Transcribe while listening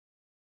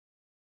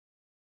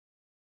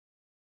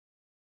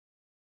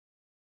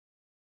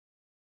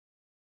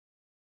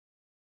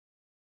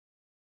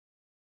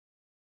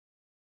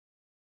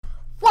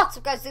What's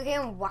up guys, here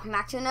and welcome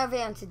back to another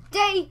video, and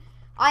today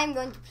I'm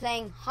going to be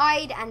playing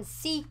hide and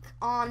seek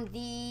on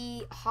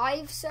the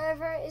Hive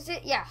server, is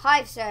it? Yeah,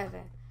 Hive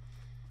server.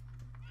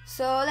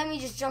 So let me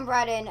just jump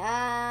right in.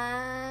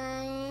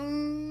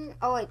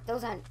 Oh wait,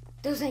 those aren't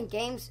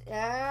games.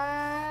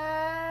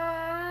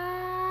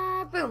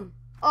 Boom.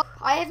 Oh,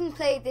 I haven't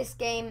played this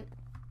game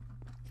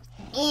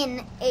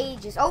in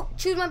ages. Oh,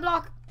 choose my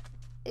block.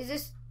 Is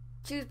this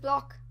choose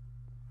block?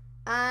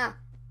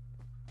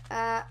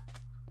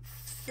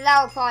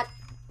 Flower pot.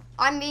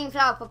 I'm being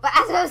flower pot. But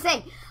as I was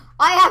saying,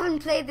 I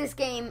haven't played this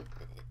game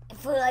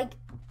for like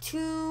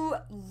 2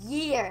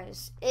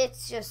 years.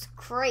 It's just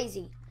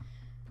crazy.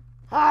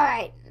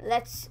 Alright,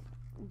 let's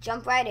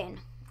jump right in.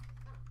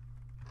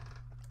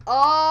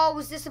 Oh,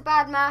 was this a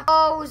bad map?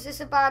 Oh, was this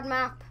a bad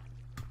map?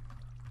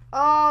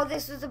 Oh,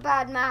 this was a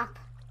bad map.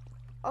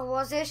 Oh,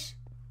 was it?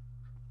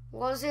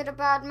 Was it a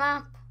bad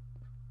map?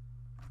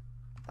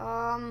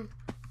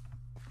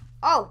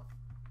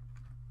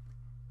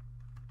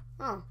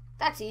 Oh,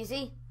 that's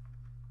easy.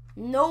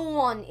 No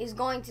one is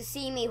going to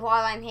see me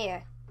while I'm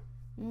here.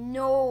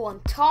 No one.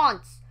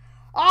 Taunts.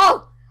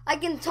 Oh, I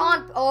can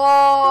taunt.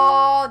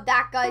 Oh,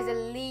 that guy's a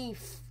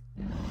leaf.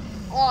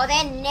 Oh,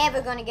 they're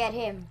never going to get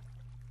him.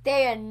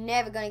 They are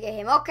never going to get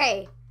him.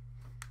 Okay.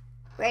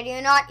 Ready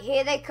or not,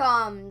 here they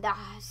come. The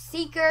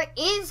Seeker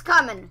is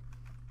coming.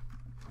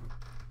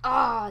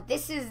 Oh,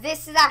 this is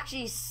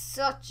actually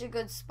such a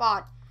good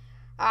spot.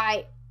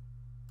 Alright.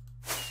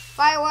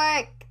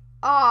 Firework.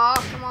 Oh,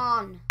 come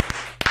on.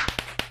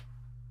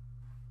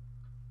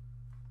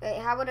 Wait,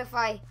 how about if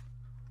I...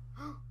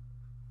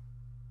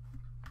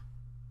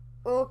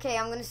 Okay,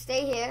 I'm gonna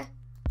stay here.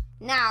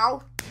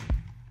 Now.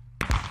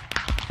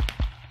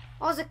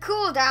 Oh, it's a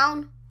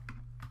cooldown.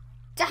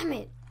 Damn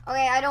it.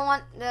 Okay, I don't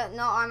want the...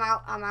 No, I'm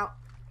out.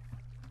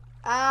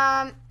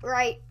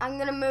 Right. I'm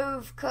gonna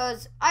move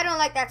because I don't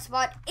like that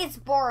spot. It's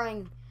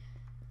boring.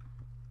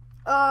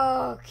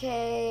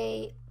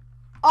 Okay.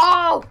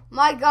 Oh,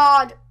 my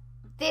God.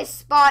 This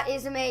spot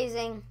is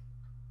amazing.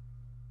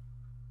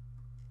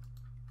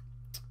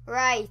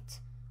 Right.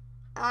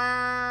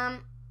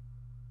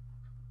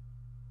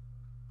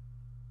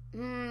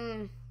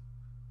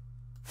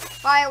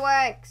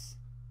 Fireworks.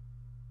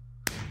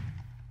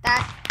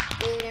 That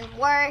didn't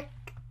work.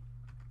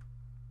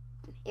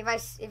 If I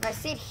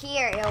sit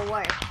here, it'll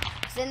work.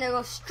 So then they'll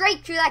go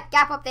straight through that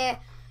gap up there,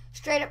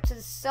 straight up to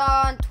the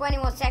sun.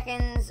 21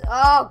 seconds.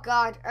 Oh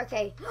God.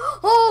 Okay.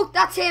 Oh,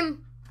 that's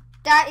him.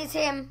 That is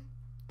him.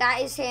 That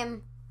is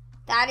him.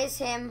 That is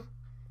him.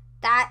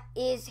 That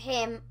is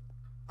him.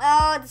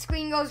 Oh, the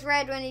screen goes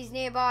red when he's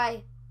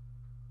nearby.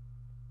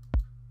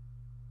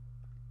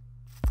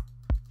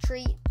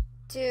 3,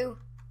 2,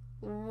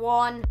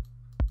 1,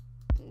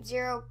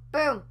 0.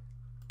 Boom.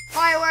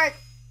 Firework.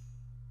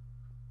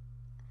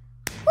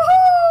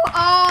 Woohoo!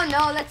 Oh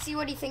no, let's see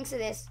what he thinks of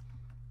this.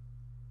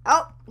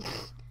 Oh,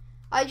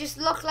 I just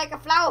look like a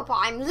flower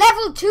pot. I'm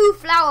level 2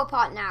 flower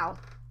pot now.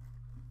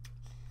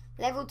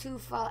 Level 2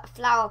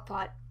 flower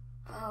pot.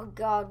 Oh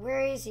God,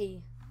 where is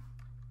he?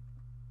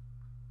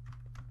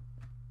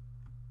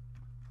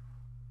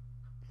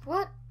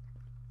 What?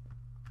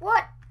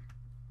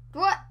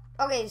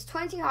 Okay, there's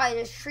 20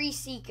 hiders, 3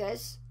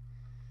 seekers.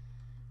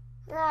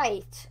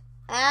 Right.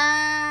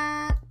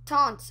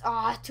 Taunts.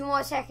 Oh, 2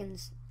 more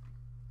seconds.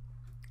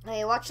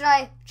 Okay, what should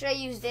I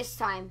use this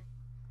time?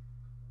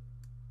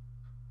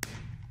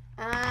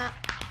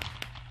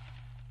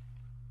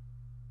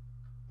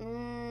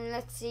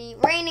 Let's see.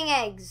 Raining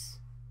eggs.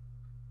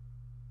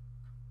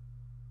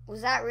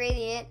 Was that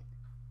really it?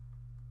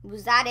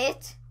 Was that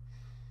it?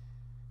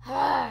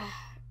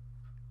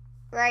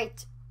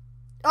 Right.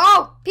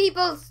 Oh,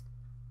 peoples!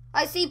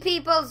 I see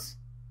peoples.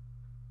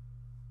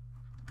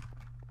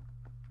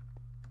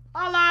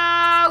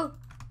 Hello!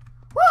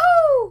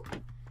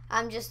 Woohoo!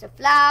 I'm just a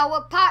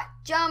flower pot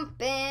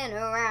jumping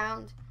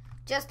around.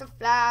 Just a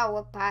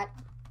flower pot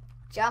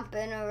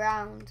jumping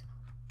around.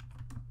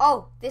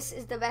 Oh, this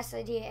is the best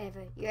idea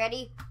ever. You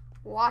ready?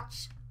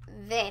 Watch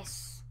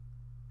this.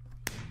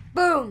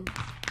 Boom!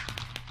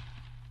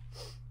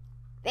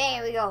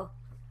 There we go.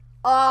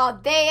 Oh,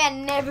 they are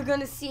never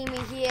gonna see me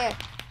here.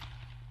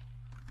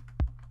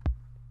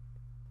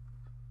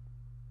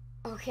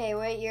 Okay,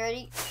 wait, you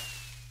ready?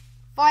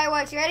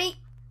 Fireworks, you ready?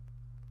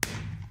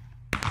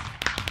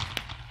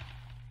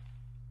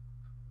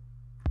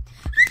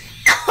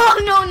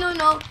 Oh, no.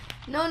 No.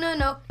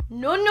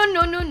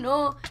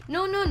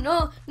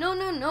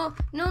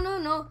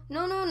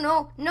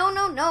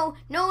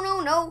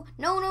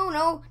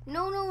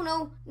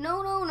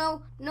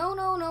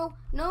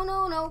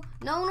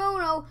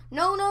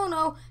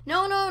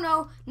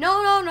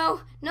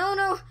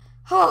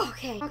 Oh,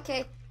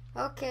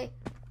 okay.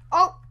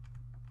 Oh,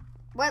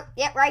 well,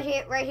 yeah, right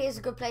here is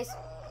a good place.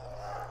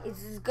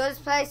 It's as good a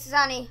place as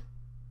any.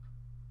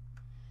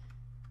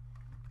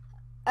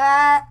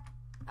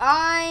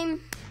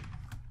 I'm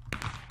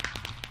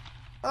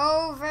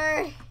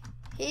over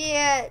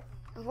here.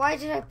 Why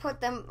did I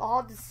put them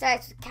all the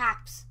sets with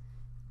caps?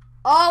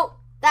 Oh,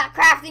 that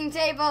crafting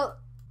table.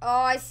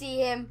 Oh, I see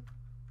him.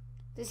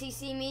 Does he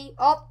see me?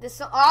 Oh,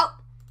 oh.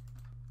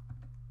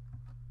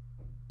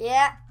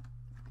 Yeah.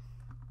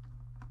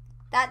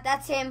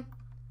 That's him.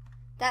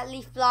 That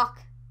leaf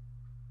block.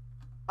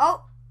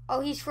 Oh,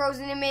 he's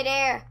frozen in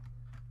midair.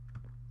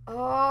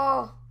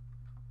 Oh.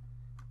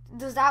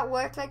 Does that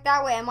work like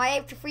that way? Am I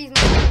able to freeze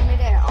myself in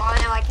midair? Oh,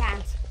 no, I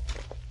can't.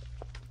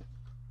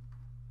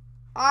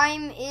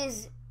 I'm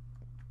is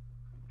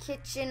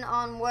kitchen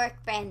on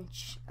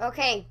workbench.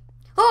 Okay.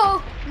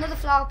 Oh, another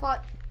flower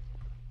pot.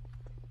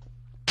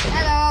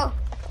 Hello.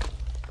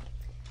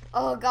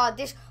 Oh, God,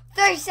 there's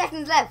 30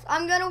 seconds left.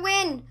 I'm going to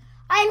win.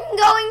 I'm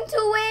going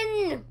to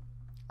win.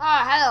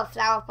 Oh, hello,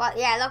 flower pot.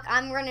 Yeah, look,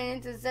 I'm running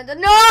into the center.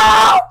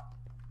 No!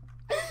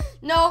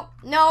 No,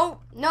 no,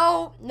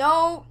 no,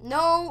 no,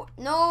 no,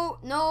 no,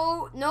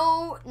 no,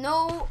 no,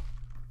 no.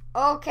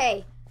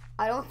 Okay.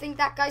 I don't think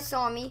that guy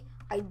saw me.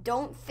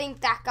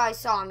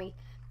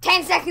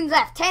 10 seconds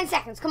left. 10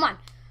 seconds. Come on.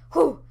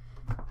 Whew.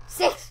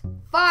 6,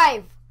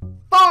 5,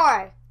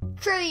 4,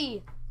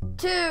 3,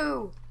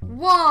 2,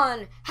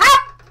 1.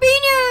 Happy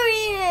New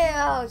Year!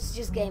 Oh, it's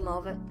just game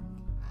over.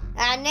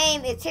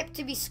 Name, it's hip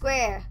to be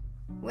square.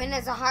 Win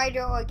as a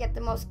hider or get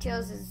the most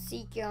kills as a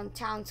seeker on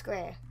town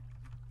square.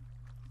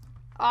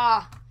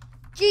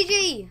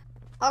 GG.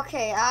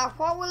 Okay,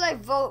 what will I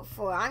vote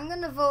for? I'm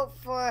gonna vote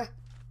for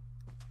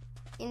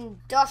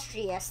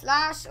Industrious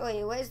 /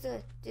 wait,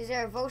 is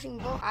there a voting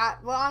vote?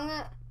 Well, I'm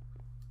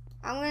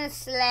gonna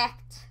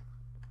select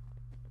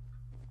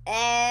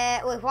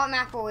wait, what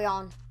map are we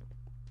on?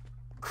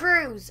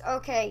 Cruise.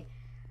 Okay.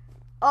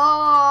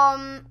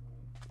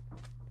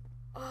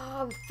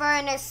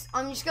 Furnace.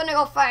 I'm just gonna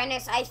go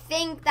furnace. I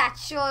think that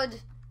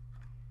should.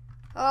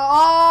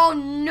 Oh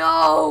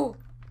no.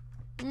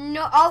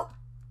 No. Oh.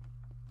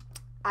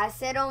 I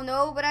said oh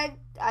no, but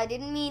I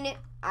didn't mean it.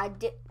 I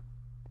did.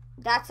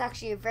 That's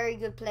actually a very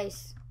good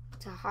place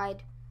to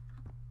hide.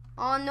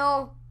 Oh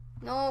no.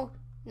 No.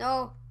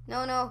 No.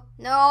 No. No.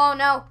 No.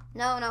 No.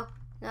 No. No. No.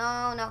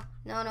 No.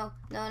 No. No.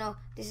 No. No.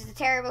 This is a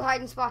terrible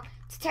hiding spot.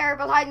 It's a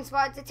terrible hiding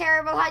spot. It's a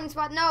terrible hiding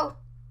spot. No.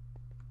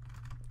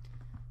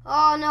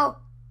 Oh no.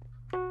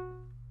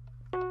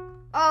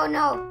 Oh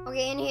no.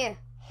 Okay, in here.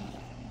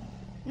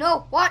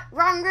 No. What?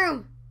 Wrong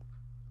room.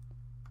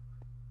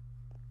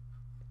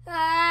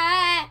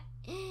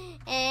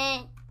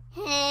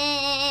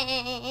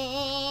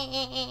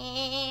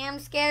 I'm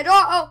scared.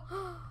 Oh.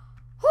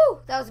 Whew,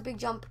 that was a big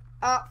jump.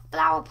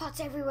 Flower pots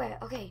everywhere.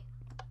 Okay.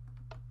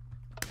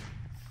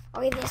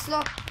 Okay,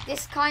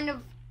 this kind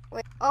of.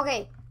 Wait.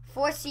 Okay,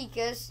 4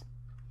 seekers,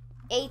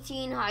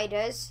 18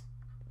 hiders.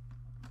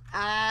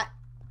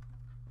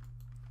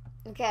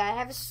 Okay, I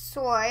have a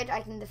sword.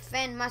 I can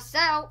defend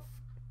myself.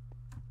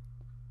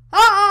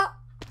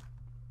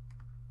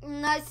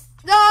 Nice.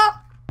 No.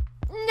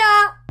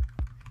 No.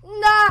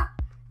 No.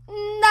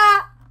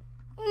 No.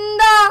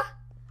 No.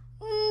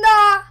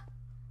 No.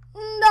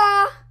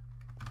 No.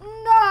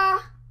 No.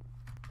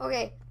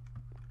 Okay.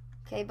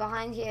 Okay,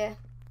 behind here.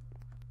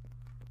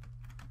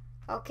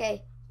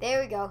 Okay,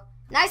 there we go.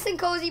 Nice and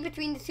cozy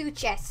between the 2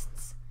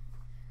 chests.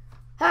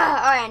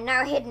 Alright,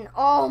 now hidden.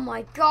 Oh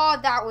my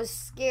god, that was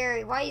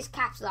scary. Why is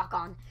caps lock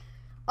on?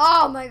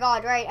 Oh my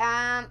god, right,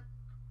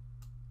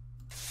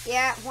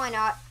 yeah, why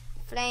not?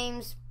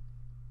 Flames.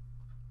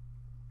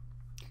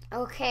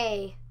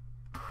 Okay.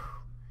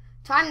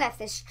 Time left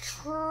is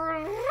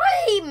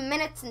 3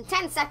 minutes and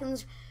 10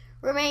 seconds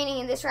remaining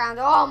in this round.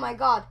 Oh my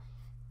god.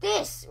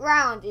 This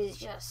round is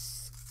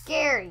just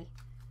scary.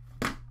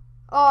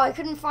 Oh, I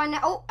couldn't find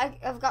that. Oh,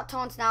 I've got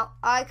taunts now.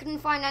 I couldn't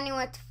find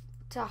anywhere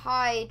to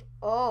hide.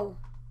 Oh.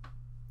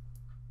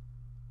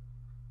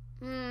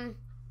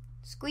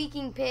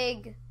 Squeaking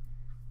pig.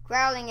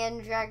 Growling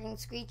end dragon.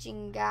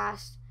 Screeching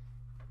ghast.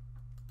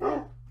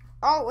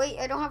 Oh, wait.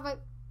 I don't have my...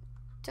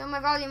 Turn my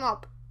volume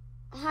up.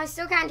 Oh, I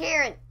still can't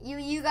hear it.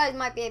 You guys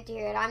might be able to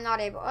hear it. I'm not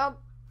able. Oh.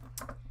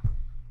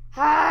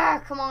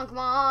 Come on, come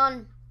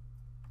on.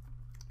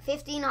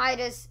 15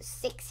 hiders.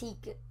 6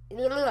 seekers.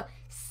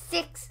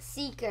 6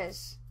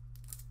 seekers.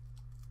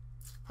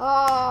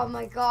 Oh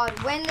my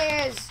god. When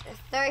there's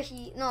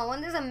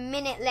when there's a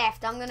minute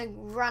left, I'm gonna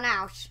run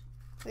out.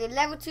 We have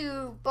level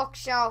 2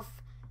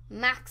 bookshelf,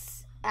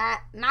 Maxa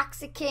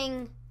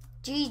King,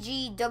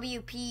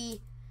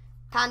 GGWP,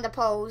 Panda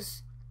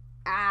Pose.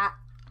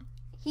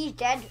 He's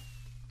dead.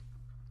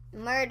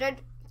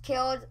 Murdered,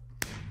 killed.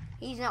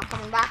 He's not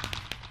coming back.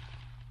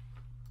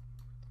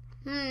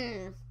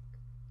 There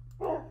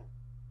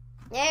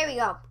we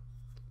go.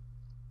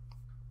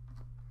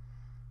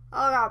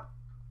 Oh god.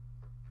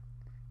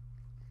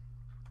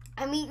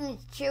 I'm eating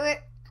to chew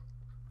it.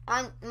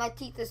 And my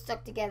teeth are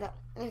stuck together.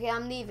 Okay,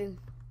 I'm leaving.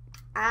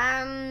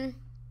 Right.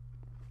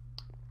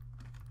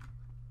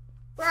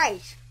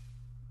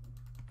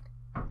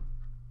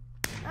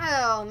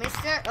 Hello,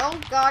 mister. Oh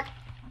god.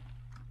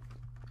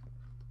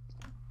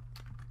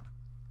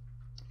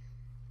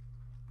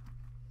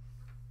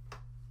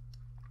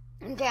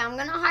 Okay, I'm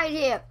gonna hide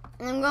here.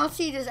 And I'm gonna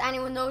see does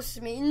anyone notice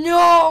me.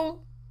 No!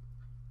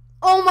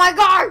 Oh my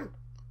god!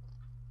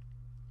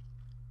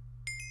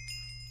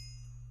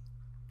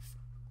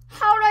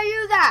 How did I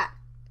do that?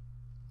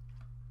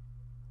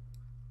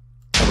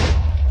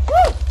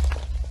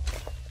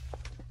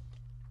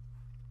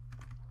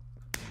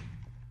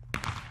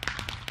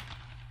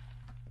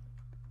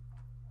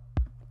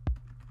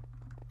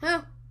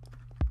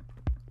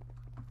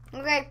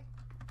 Okay.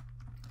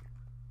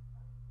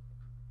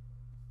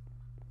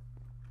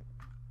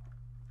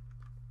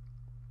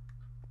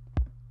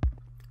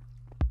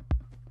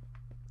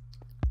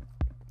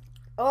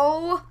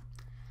 Oh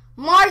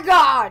my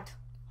God.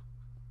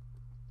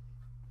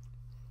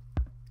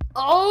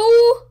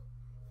 Oh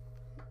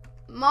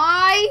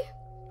my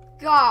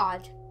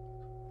God.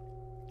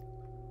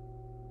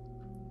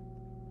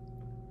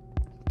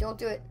 Don't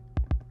do it.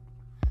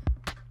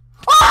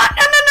 Oh,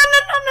 no, no, no, no,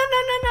 no, no,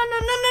 no, no, no,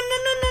 no, no,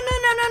 no, no,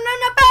 no, no, no,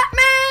 no,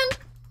 Batman!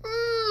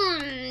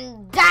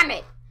 Damn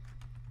it.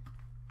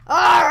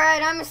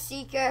 Alright, I'm a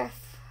seeker.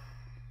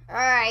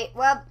 Alright,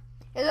 well,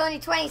 there's only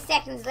 20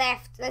 seconds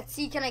left. Let's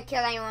see, can I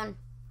kill anyone?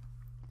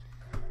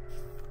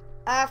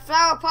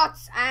 Flower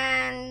pots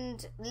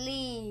and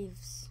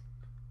leaves.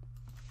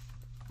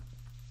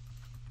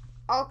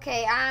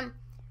 Okay,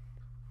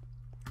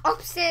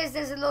 upstairs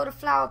there's a load of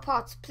flower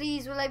pots.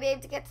 Please, will I be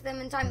able to get to them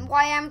in time?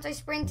 Why aren't I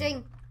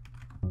sprinting?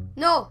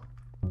 No.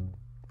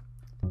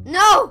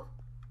 No!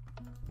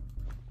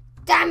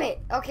 Damn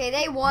it. Okay,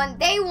 they won.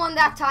 They won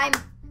that time.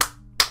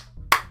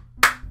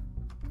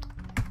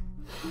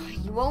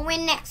 You won't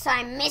win next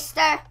time,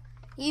 mister.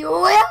 You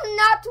will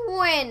not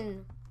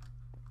win.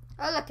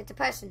 Oh, look, it's a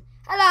person.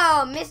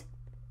 Hello,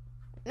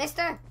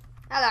 mister.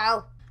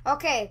 Hello.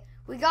 Okay,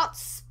 we got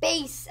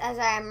space as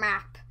our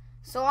map.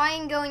 So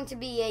I'm going to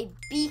be a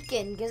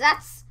beacon, because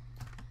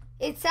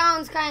it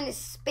sounds kind of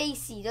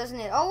spacey, doesn't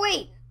it? Oh,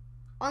 wait.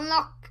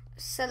 Unlock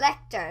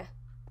selector.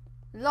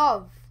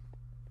 Love.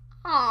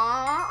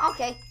 Aww,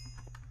 okay.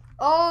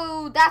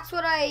 Oh, that's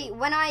what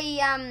when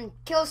I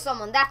kill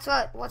someone, that's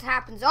what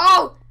happens.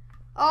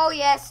 Oh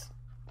yes.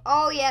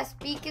 Oh yes,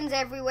 beacons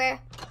everywhere.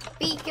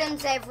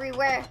 Beacons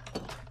everywhere.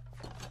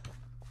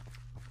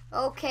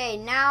 Okay,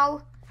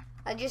 now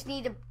I just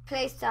need a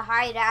place to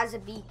hide as a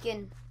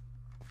beacon.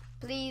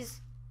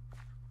 Please.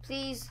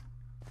 Please.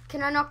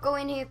 Can I not go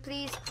in here,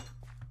 please?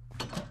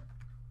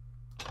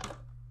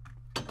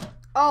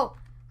 Oh,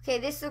 okay,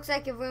 this looks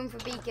like a room for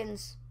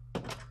beacons.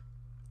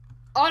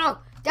 Oh no,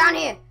 down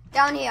here.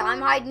 Down here,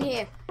 I'm hiding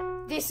here.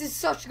 This is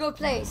such a good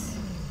place.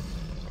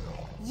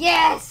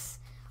 Yes!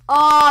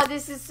 Oh,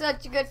 this is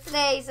such a good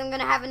place. I'm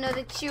gonna have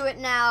another chew it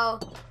now.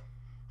 Oh,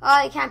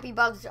 I can't be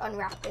bothered to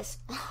unwrap this.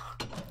 Oh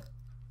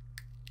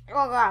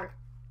God.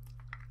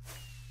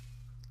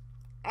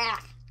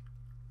 Ah.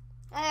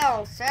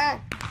 Hello,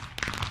 sir.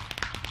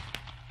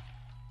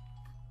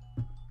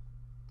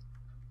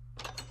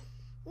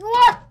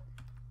 What?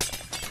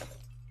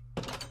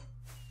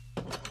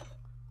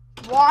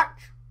 What?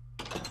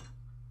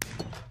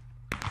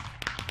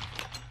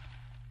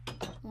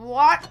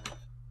 What?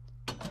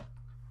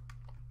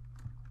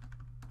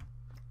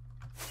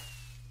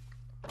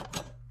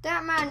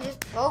 That man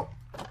just, oh.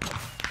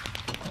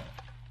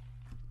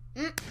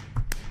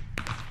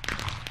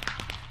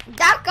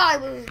 That guy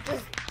was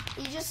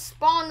he just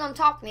spawned on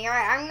top of me.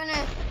 Alright, I'm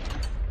gonna,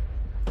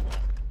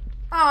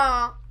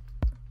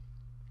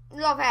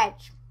 love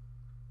hedge.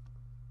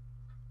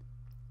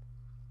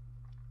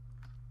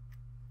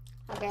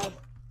 Okay.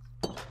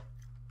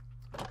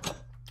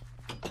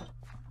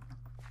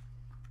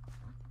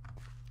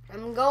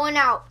 I'm going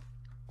out.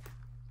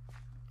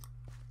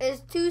 There's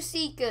 2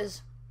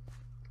 seekers.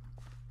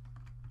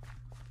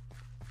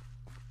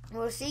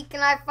 We'll see,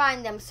 can I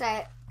find them?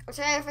 Say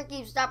if I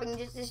keep stopping,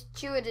 just this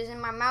chew it is in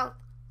my mouth.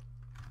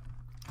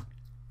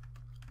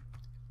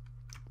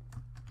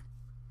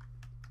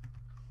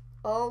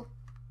 Oh.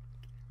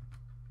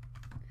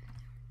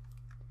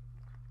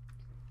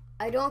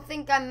 I don't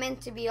think I'm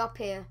meant to be up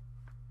here.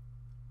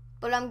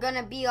 But I'm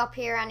gonna be up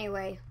here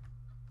anyway.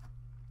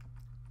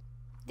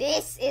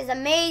 This is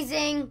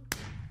amazing.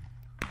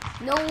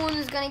 No one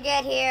is gonna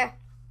get here.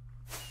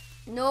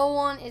 No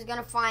one is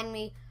gonna find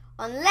me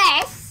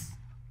unless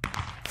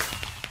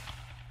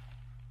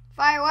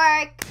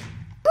firework.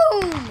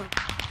 Boom.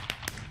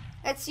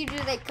 Let's see, do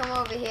they come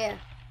over here?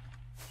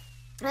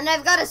 And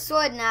I've got a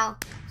sword now,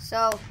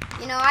 so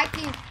you know I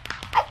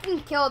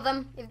can kill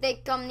them if they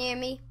come near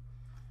me.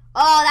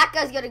 Oh, that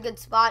guy's got a good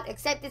spot,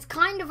 except it's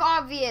kind of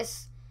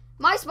obvious.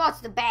 My spot's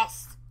the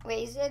best.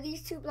 Wait, is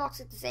these 2 blocks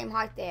at the same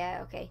height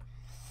there? Okay.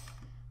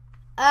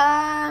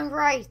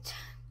 Right.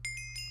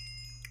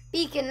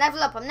 Beacon, level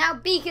up. I'm now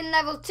beacon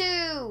level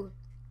 2.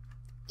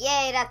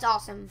 Yay, that's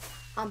awesome.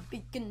 I'm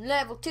beacon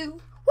level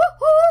 2.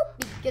 Woohoo!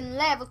 Beacon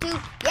level 2.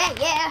 Yeah,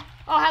 yeah.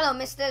 Oh, hello,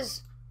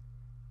 misters.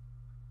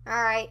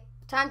 Alright,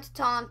 time to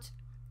taunt.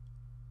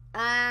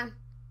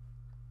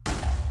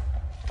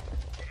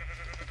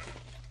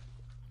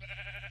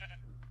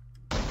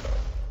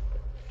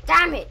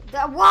 Damn it!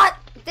 What?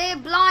 They're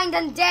blind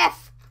and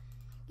deaf.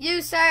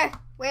 You, sir.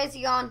 Where's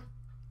he gone?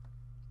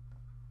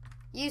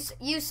 You,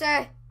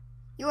 sir.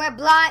 You are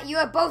blind. You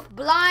are both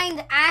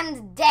blind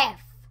and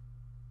deaf.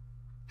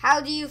 How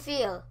do you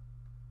feel?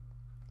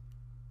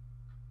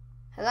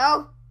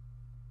 Hello?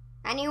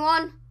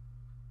 Anyone?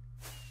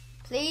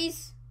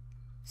 Please?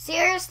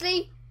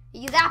 Seriously? Are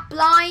you that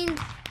blind?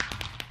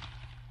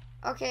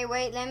 Okay,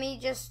 wait. Let me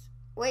just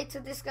wait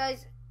till this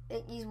guy's...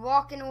 He's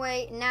walking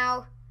away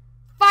now.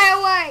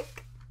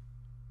 Firework!